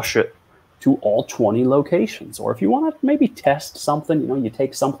 just push it to all 20 locations. Or if you want to maybe test something, you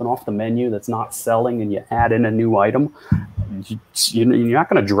take something off the menu that's not selling and you add in a new item, you're not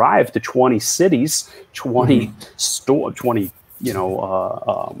going to drive to 20 cities, 20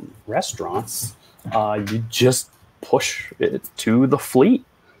 restaurants. You just push it to the fleet.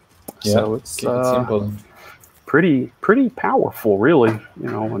 So it's simple. Pretty powerful, really.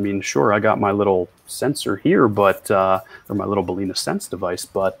 Sure, I got my little sensor here, but or my little Balena Sense device,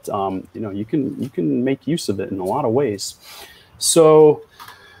 but you can make use of it in a lot of ways. So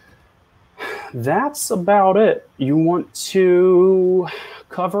that's about it. You want to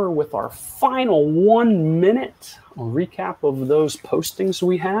cover with our final 1 minute a recap of those postings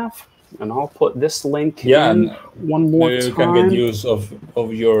we have, and I'll put this link in one more time. You can get use of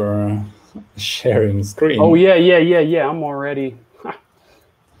your sharing screen. Oh yeah. I'm already.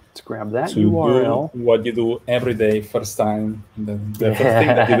 Let's grab that URL. Do what you do every day, first time. The first thing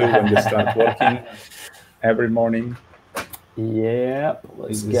that you do when you start working every morning. Yep.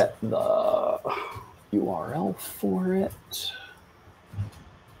 Let's get the URL for it.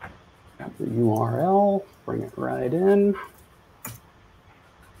 Grab the URL. Bring it right in.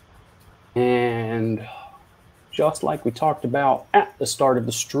 And just like we talked about at the start of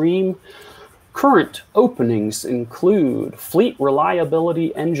the stream, current openings include Fleet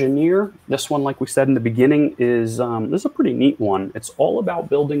Reliability Engineer. This one, like we said in the beginning, is this is a pretty neat one. It's all about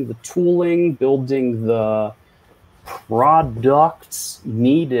building the tooling, building the products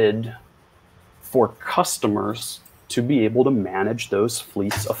needed for customers to be able to manage those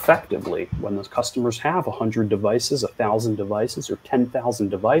fleets effectively. When those customers have 100 devices, 1,000 devices, or 10,000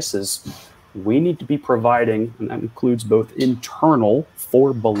 devices, we need to be providing, and that includes both internal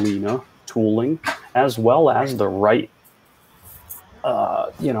for Balena tooling, as well as the right,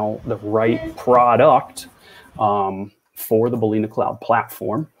 the right product for the Balena Cloud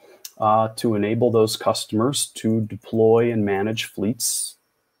platform to enable those customers to deploy and manage fleets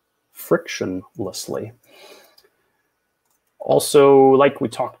frictionlessly. Also, like we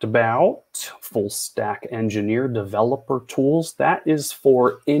talked about, full stack engineer developer tools. That is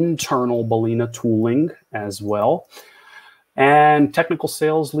for internal Balena tooling as well. And technical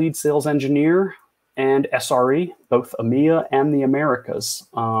sales lead, sales engineer, and SRE, both EMEA and the Americas.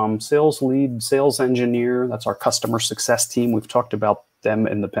 Sales lead, sales engineer, that's our customer success team. We've talked about them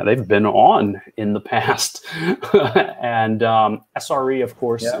in the past. They've been on in the past. And SRE, of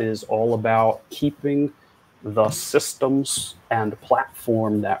course, is all about keeping the systems and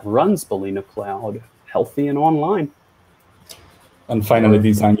platform that runs Balena Cloud healthy and online. And finally,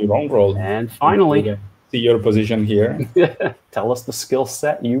 design your own role. And finally, see your position here. Tell us the skill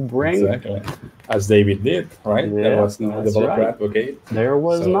set you bring. Exactly. As David did, right? Yeah, there was no developer advocate. There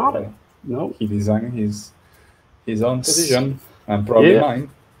was not. No. He designed his own position, and probably mine.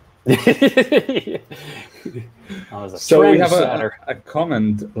 So we have a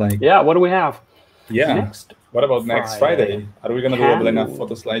comment like... Yeah, what do we have? Yeah. What about next Friday? Are we going to do a Balena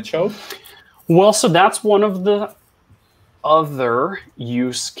photo slideshow? Well, so that's one of the other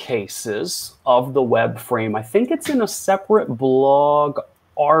use cases of the web frame. I think it's in a separate blog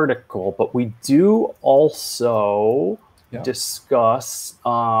article, but we do also discuss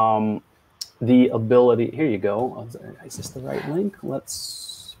the ability. Here you go. Is this the right link?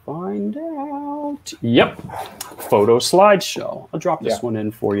 Let's find out. Yep. Photo slideshow. I'll drop this one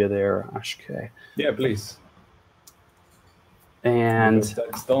in for you there, Ashke. Yeah, please. And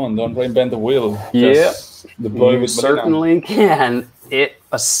that's done. Don't reinvent the wheel. Yeah, deploy you with certainly can. It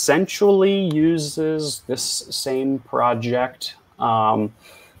essentially uses this same project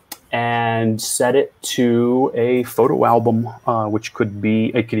and set it to a photo album, which could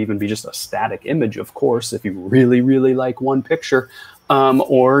even be just a static image, of course, if you really, really like one picture,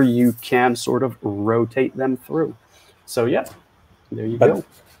 or you can sort of rotate them through. So yeah, there you go.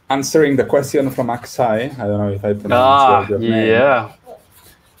 Answering the question from Aksai, I don't know if I pronounced your name. Yeah.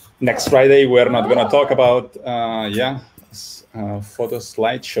 Next Friday, we're not going to talk about photo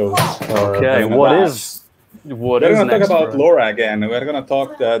slideshows. Okay, we're going to talk about LoRa again. We're going to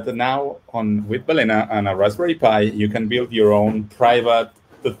talk that now with Balena and a Raspberry Pi, you can build your own private,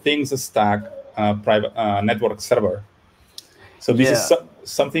 the things stack private network server. So this is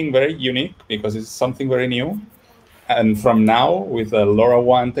something very unique because it's something very new. And from now, with the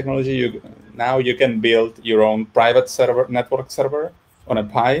LoRaWAN technology, you can build your own private server, network server on a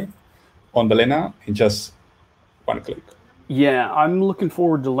Pi, on Balena, in just one click. Yeah, I'm looking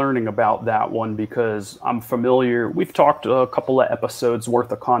forward to learning about that one because I'm familiar. We've talked a couple of episodes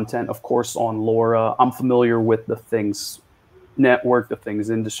worth of content, of course, on LoRa. I'm familiar with the things network, the things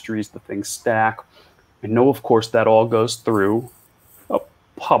industries, the things stack. I know, of course, that all goes through a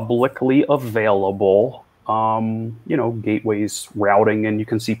publicly available gateways routing, and you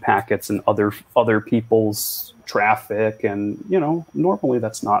can see packets and other people's traffic, and normally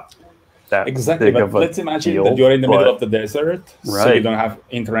that's not that exactly. Big but let's imagine that you're in the middle of the desert, right. So you don't have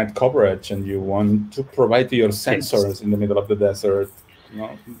internet coverage, and you want to provide to your sensors in the middle of the desert.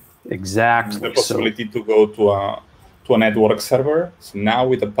 Exactly. The possibility to go to a network server. So now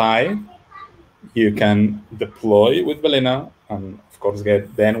with a Pi, you can deploy with Balena, and of course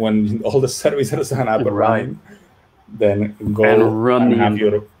then when all the services are up and running, then go and run have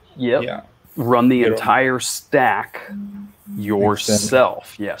your run the entire stack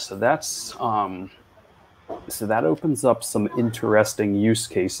yourself. Yeah, so that's so that opens up some interesting use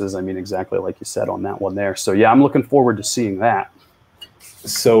cases. I mean, exactly like you said on that one there. So yeah, I'm looking forward to seeing that.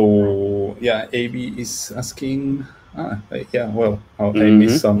 So yeah, AB is asking. I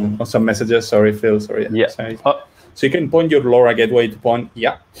missed some messages. Sorry, Phil. Sorry. Yeah. Sorry. So you can point your LoRa gateway to point.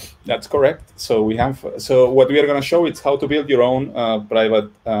 Yeah, that's correct. So what we are going to show is how to build your own private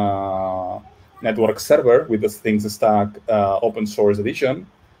network server with the Things Stack open source edition,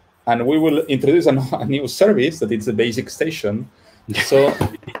 and we will introduce a new service that it's a basic station. So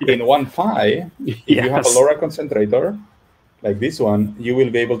in one Pi, if you have a LoRa concentrator like this one, you will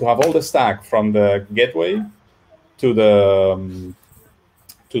be able to have all the stack from the gateway to the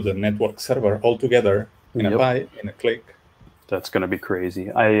network server all together in a Pi, in a click. That's going to be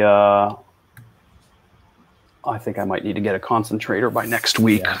crazy. I think I might need to get a concentrator by next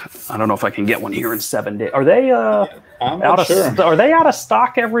week. Yeah. I don't know if I can get one here in 7 days. Are they I'm not sure. Are they out of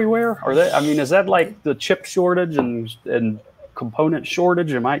stock everywhere? Are they? I mean, is that like the chip shortage and component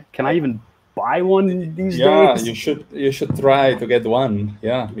shortage? Can I even buy one these days? Yeah, you should try to get one.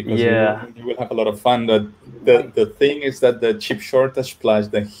 Yeah, because you will have a lot of fun. The thing is that the chip shortage plus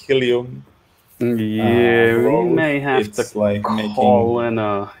the helium. We may have to call in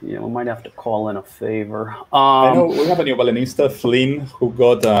we might have to call in a favor. I know we have a new balenista, Flynn, who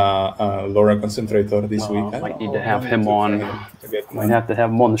got a LoRa concentrator this week. Might need to have him on. Might have to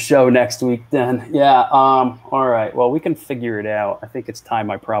have him on the show next week then. Yeah. All right. Well, we can figure it out. I think it's time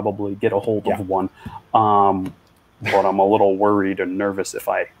I probably get a hold of one. But I'm a little worried and nervous if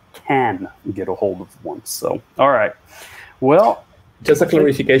I can get a hold of one. So, all right. Well. Just a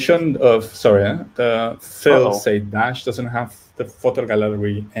clarification of, Phil said Dash doesn't have the photo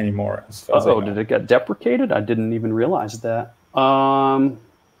gallery anymore. Did it get deprecated? I didn't even realize that.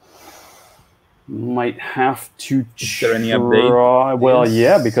 Might have to Is there any update? Well,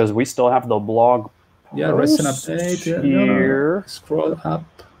 yeah, because we still have the blog recent update here. No. Scroll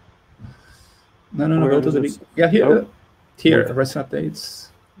up. No, go to the... Yeah, here, recent updates.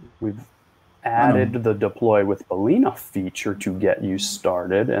 We've added the deploy with Balena feature to get you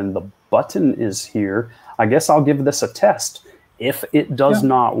started, and the button is here. I guess I'll give this a test. If it does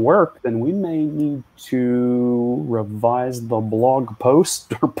not work, then we may need to revise the blog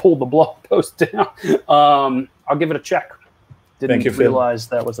post or pull the blog post down. I'll give it a check. Didn't realize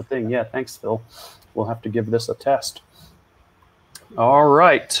that was a thing. Yeah, thanks, Phil. We'll have to give this a test. All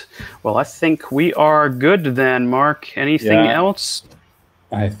right. Well, I think we are good then, Mark. Anything else?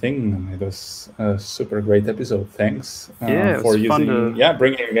 I think it was a super great episode. Thanks Yeah, it for was fun using, to-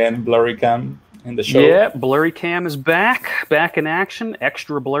 bringing again Blurry Cam in the show. Yeah, Blurry Cam is back in action,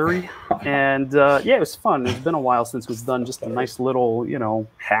 extra blurry. And yeah, it was fun. It's been a while since we've done just a nice little,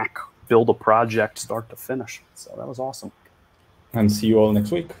 hack, build a project, start to finish. So that was awesome. And see you all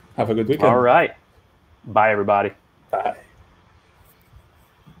next week. Have a good weekend. All right. Bye, everybody. Bye.